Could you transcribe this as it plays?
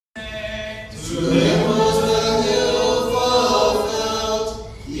him was the will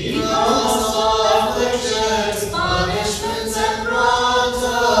fulfilled. He promised all afflictions, punishments, and brought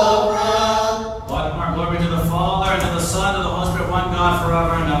about. Glory to the Father, and to the Son, and to the Holy Spirit, one God,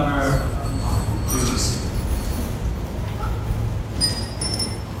 forever and ever. Please be seated.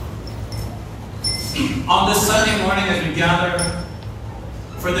 On this Sunday morning, as we gather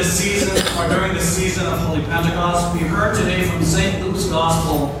for this season, or during this season of Holy Pentecost, we heard today from St. Luke's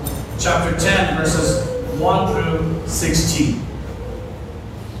Gospel, chapter 10, verses 1 through 16.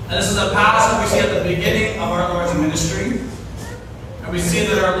 And this is a passage we see at the beginning of our Lord's ministry. And we see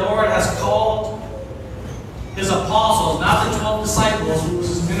that our Lord has called his apostles, not the 12 disciples who was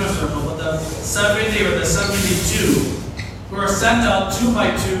his inner circle, but the 70 or the 72 who are sent out 2 by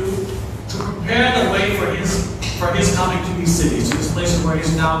 2 to prepare the way for his coming to these cities, to these places where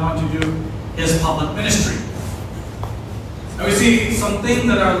he's now going to do his public ministry. And we see some things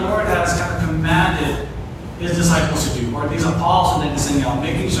that our Lord has kind of commanded his disciples to do, or these apostles that he's sending out,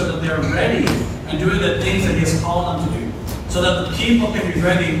 making sure that they're ready and doing the things that he has called them to do, so that the people can be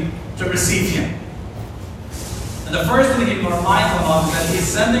ready to receive him. And the first thing he reminds them of is that he's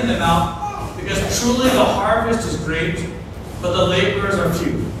sending them out because truly the harvest is great, but the laborers are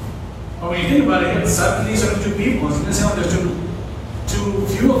few. But when you think about it, 72 people. It's going to sound like there's too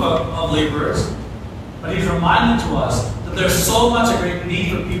few of laborers. But he's reminding to us that there's so much a great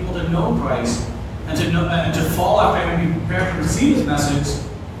need for people to know Christ and to follow after him and be prepared to receive his message,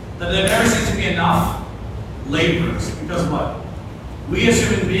 that there never seems to be enough laborers. Because what? We as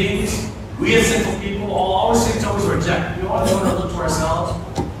human beings, we as sinful people, always seem to reject. We always want to look to ourselves.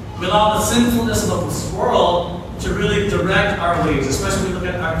 We allow the sinfulness of this world to really direct our ways, especially when we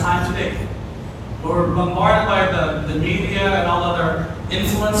look at our time today. We're bombarded by the media and all other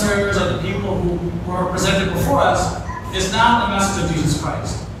influencers or the people who are presented before us. It's not the message of Jesus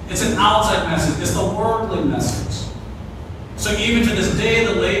Christ. It's an outside message. It's the worldly message. So even to this day,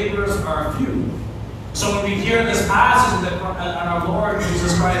 the laborers are few. So when we hear this passage that our Lord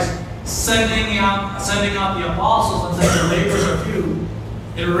Jesus Christ sending out the apostles and saying the laborers are few,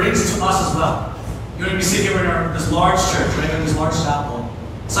 it rings to us as well. You know, we sit here in this large church, right, in this large chapel.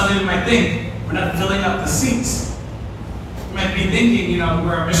 Some of you might think we're not filling up the seats. You might be thinking,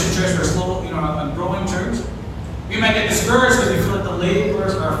 we're a mission church, we're a slow, a growing church. We might get discouraged because we feel that the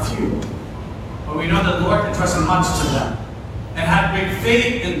laborers are few. But we know that the Lord entrusted much to them and had great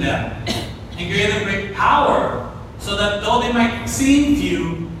faith in them and gave them great power so that though they might seem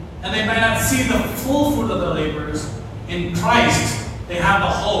few and they might not see the full fruit of the laborers, in Christ they have the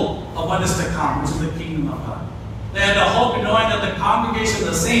hope of what is to come, which is the kingdom of God. They had the hope in knowing that the congregation of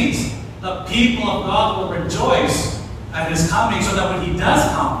the saints, the people of God, will rejoice at his coming, so that when he does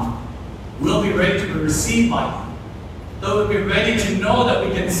come, we'll be ready to be received by him. That we'll be ready to know that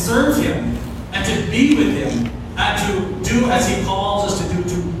we can serve him and to be with him and to do as he calls us to do,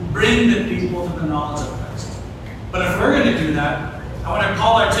 to bring the people to the knowledge of Christ. But if we're going to do that, I want to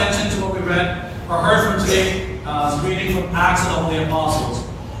call our attention to what we read or heard from today. Reading from Acts of the Holy Apostles,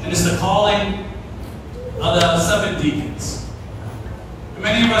 and it's the calling of the 7 deacons. And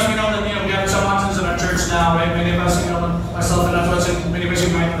many of us, we know that we have some mountains in our church now, right? Many of us, myself and others, and many of us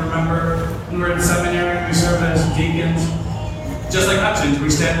you might remember when we were in seminary, we served as deacons. Just like Hutchins, we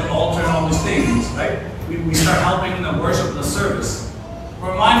stand at the altar and all these things, right? We start helping in the worship of the service.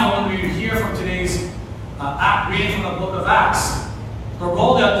 We're mindful when we hear from today's reading from the book of Acts. The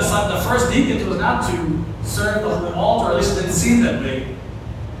role of the first deacons was not to serve the altar, or at least it didn't seem that way.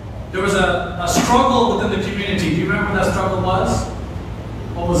 There was a struggle within the community. Do you remember what that struggle was?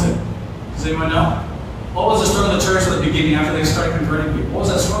 What was it? Does anyone know? What was the struggle of the church at the beginning after they started converting people? What was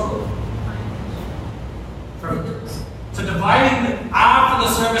that struggle? To dividing after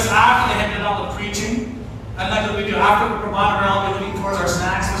the service, after they had done all the preaching, and like we do after we provide, we're all looking towards our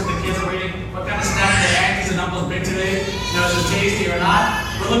snacks because the kids are waiting. What kind of snack the aunties and uncles bring today? Is it tasty or not?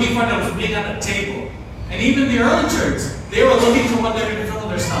 We're looking for them being at the table. And even the early church, they were looking for what they were going to fill in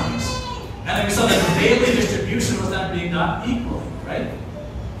their stomachs. And then we saw that the daily distribution was not being done equally, right?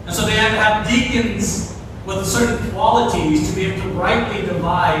 And so they had to have deacons with certain qualities to be able to rightly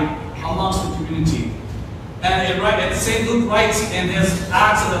divide amongst the community. And St. Luke writes in his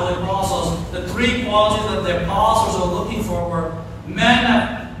Acts of the Holy Apostles, the 3 qualities that the apostles were looking for were men of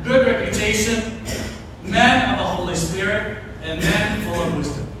good reputation, men of the Holy Spirit, and men full of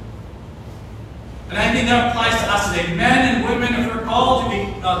wisdom. And I think that applies to us today. Men and women, if we're called to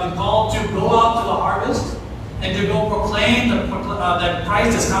go out to the harvest and to go proclaim that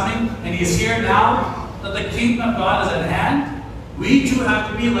Christ is coming and he is here now, that the kingdom of God is at hand, we too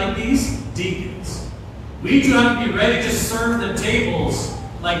have to be like these deacons. We too have to be ready to serve the tables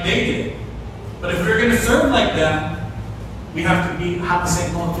like they did. But if we're going to serve like them, we have to have the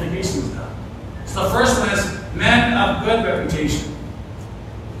same qualifications as them. So the first one is men of good reputation.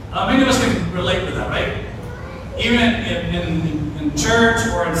 Many of us can relate to that, right? Even in church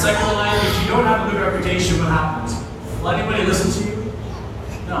or in secular life, if you don't have a good reputation, what happens? Will anybody listen to you?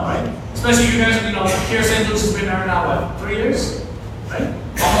 No, right? Especially you guys, here St. Luke's has been there now, what, 3 years? Right?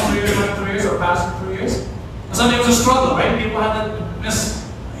 Almost 3 years, about 3 years, or past 3 years. And something was a struggle, right? People had the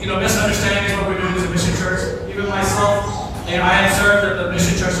misunderstandings of what we're doing as a mission church. Even myself, I had served at the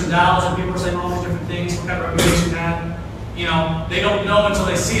mission church in Dallas, and people were saying all these different things, what kind of reputation we had. They don't know until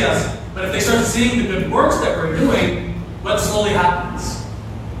they see us. But if they start seeing the good works that we're doing, what slowly happens?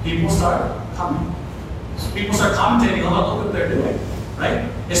 People start coming. People start commentating on what they're doing, right?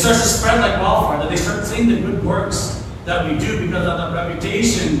 It starts to spread like wildfire, that they start seeing the good works that we do because of the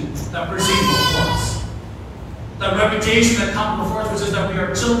reputation that proceeds before us. The reputation that comes before us, which is that we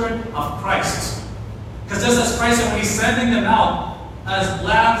are children of Christ. Because just as Christ said when he's sending them out as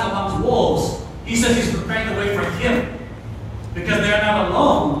lambs amongst wolves, he said he's preparing the way for him. Because they're not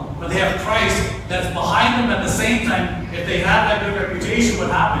alone, but they have Christ that's behind them at the same time. If they have that good reputation, what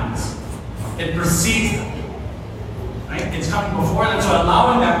happens? It precedes them. Right? It's coming before them, so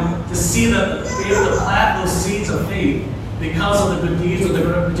allowing them to see that be able to plant those seeds of faith because of the good deeds or the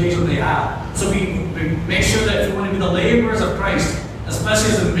good reputation they have. So we make sure that if we want to be the laborers of Christ,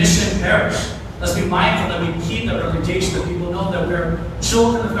 especially as a mission parish, let's be mindful that we keep that reputation, that people know that we're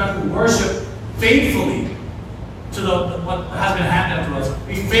children of God who worship faithfully to what has been handed to us.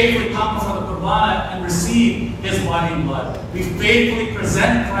 We faithfully come before the Qurbana and receive his body and blood. We faithfully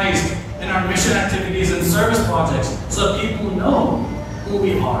present Christ in our mission activities and service projects so that people know who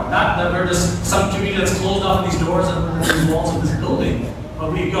we are. Not that we're just some community that's closed off in these doors and we're in these walls of this building,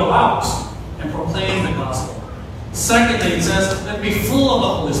 but we go out and proclaim the gospel. Secondly, it says that be full of the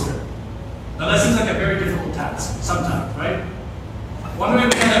Holy Spirit. Now that seems like a very difficult task sometimes, right? One way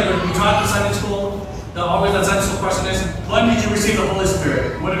we can that when we taught in Sunday school, always that Sunday school question is, when did you receive the Holy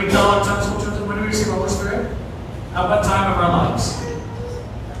Spirit? What do we tell our Sunday school children? When do we receive the Holy Spirit? At what time of our lives?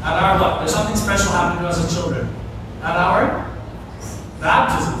 At our what? There's something special happening to us as children. At our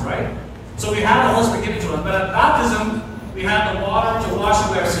baptism, right? So we had the Holy Spirit given to us, but at baptism, we had the water to wash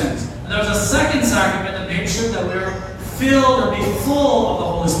away our sins. And there was a second sacrament that made sure that we're filled or be full of the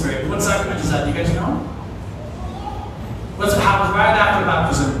Holy Spirit. What sacrament is that? Do you guys know? What happens right after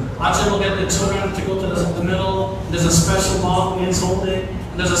baptism? Actually, we'll get the children to go to the middle. There's a special bottle he's holding.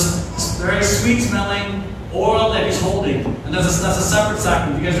 And there's a very sweet-smelling oil that he's holding. And that's a separate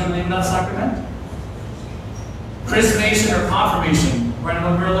sacrament. Do you guys know the name of that sacrament? Chrismation or confirmation. Right,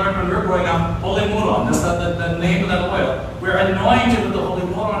 when we were learning when we were growing up, Holy Moron. That's the name of that oil. We're anointed with the Holy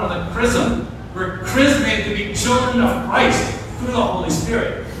Moron or the chrism. We're chrismated to be children of Christ through the Holy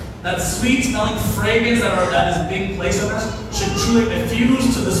Spirit. That sweet-smelling fragrance that is being placed on us should truly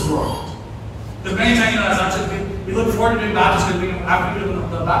diffuse to this world. Because many times, as actually, we look forward to doing baptism because after we do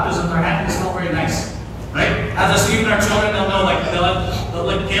the baptism, our hand will smell very nice, right? As I see even our children, they'll know, they'll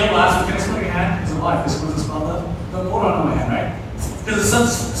like Gail last week, can I smell your hand? It's alive. This was smell the motor on my hand, right? Because it's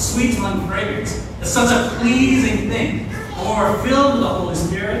such sweet-smelling fragrance. It's such a pleasing thing. And when we're filled with the Holy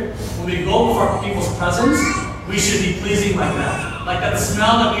Spirit, when we go before people's presence, we should be pleasing like that. Like that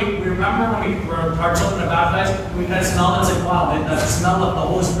smell that we remember when our children are baptized, we kind of smell and say, wow, that smell of the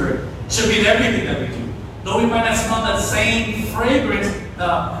Holy Spirit should be in everything that we do. Though we might not smell that same fragrance in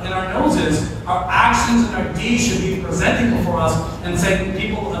our noses, our actions and our deeds should be presenting before us and saying the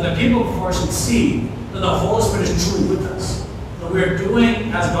people before us should see that the Holy Spirit is truly with us. That we are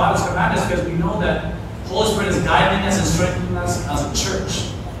doing as God has commanded us because we know that the Holy Spirit is guiding us and strengthening us as a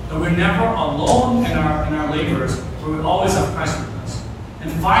church. That we're never alone in our labors, but we always have Christ with us.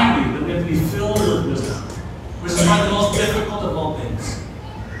 And finally, that we have to be filled with wisdom, which is one of the most difficult of all things.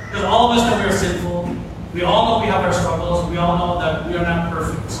 Because all of us know we are sinful. We all know we have our struggles. We all know that we are not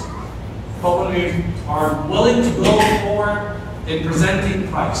perfect. But when we are willing to go forward in presenting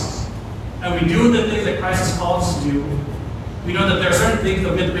Christ, and we do the things that Christ has called us to do, we know that there are certain things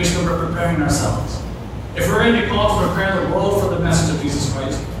that we have to make sure we're preparing ourselves. If we're going to be called to prepare the world for the message of Jesus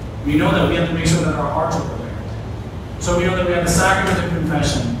Christ, we know that we have to make sure that our hearts are prepared. So we know that we have the sacrament of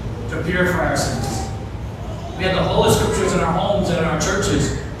confession to purify our sins. We have the Holy Scriptures in our homes and in our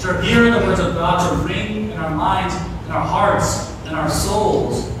churches to hear the words of God, to ring in our minds, in our hearts, and our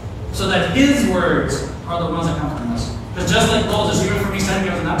souls, so that His words are the ones that come from us. Because just like Moses, even for me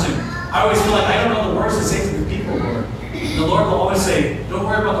standing here as an actor, I always feel like I don't know the words to say to the people, Lord. The Lord will always say, don't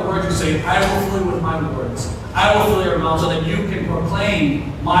worry about the words you say, I will fill you with my words. I will fill your mouth so that you can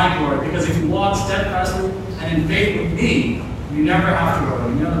proclaim my glory. Because if you walk steadfastly and in faith with me, you never have to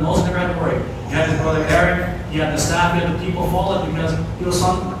worry. You know, the most never have to worry. You He had the staff, he had the people follow because he was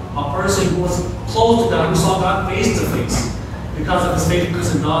a person who was close to God, who saw God face to face because of his faith,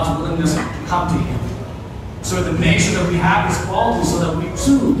 because of God's willingness to come to him. So to make sure that we have these qualities so that we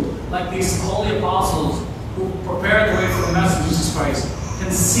too, like these holy apostles who prepared the way for the message of Jesus Christ,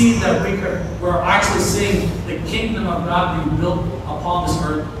 can see that we're actually seeing the kingdom of God being built upon this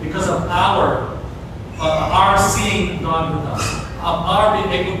earth because of our seeing God with us, of our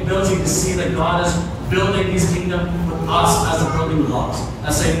ability to see that God is building his kingdom with us as the building blocks.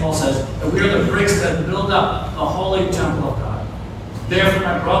 As St. Paul says, that we are the bricks that build up the holy temple of God. Therefore,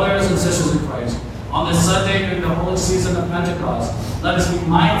 my brothers and sisters in Christ, on this Sunday during the holy season of Pentecost, let us be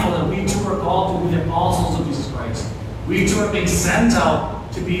mindful that we too are called to be the apostles of Jesus Christ. We too are being sent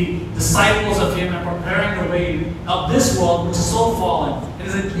out to be disciples of him and preparing the way of this world which is so fallen and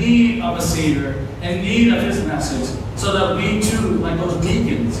is in need of a Savior, in need of his message, so that we too, like those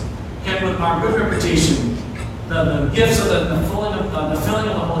deacons, can with our good reputation, the gifts of the filling of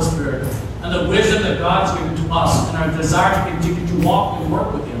the Holy Spirit, and the wisdom that God has given to us, and our desire to continue to walk and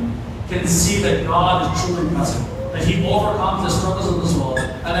work with him, can see that God is truly present, that he overcomes the struggles of this world,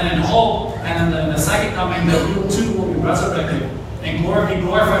 and then in hope, and in the second coming, that we too will be resurrected and be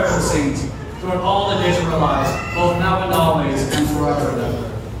glorified with the saints throughout all the days of our lives, both now and always, and forever and ever.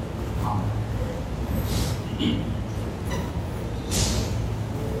 Amen.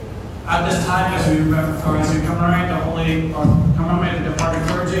 At this time, as we commemorate the departed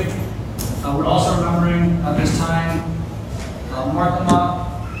clergy, we're also remembering at this time Marthama,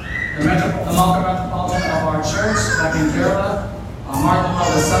 the Malka Metropolitan of our church back in Kerala, Marthama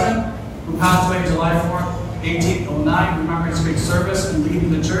VII, who passed away July 4th, 1809, remembering his great service and leading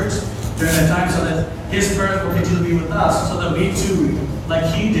the church during that time, so that his spirit will continue to be with us, so that we too, like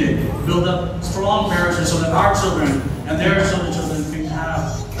he did, build up strong parishes so that our children and their children can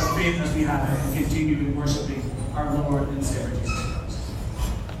have the faith as we have it and continue in worshiping our Lord and Savior Jesus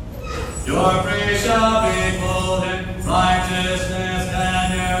Christ. Your praise shall be clothed in righteousness.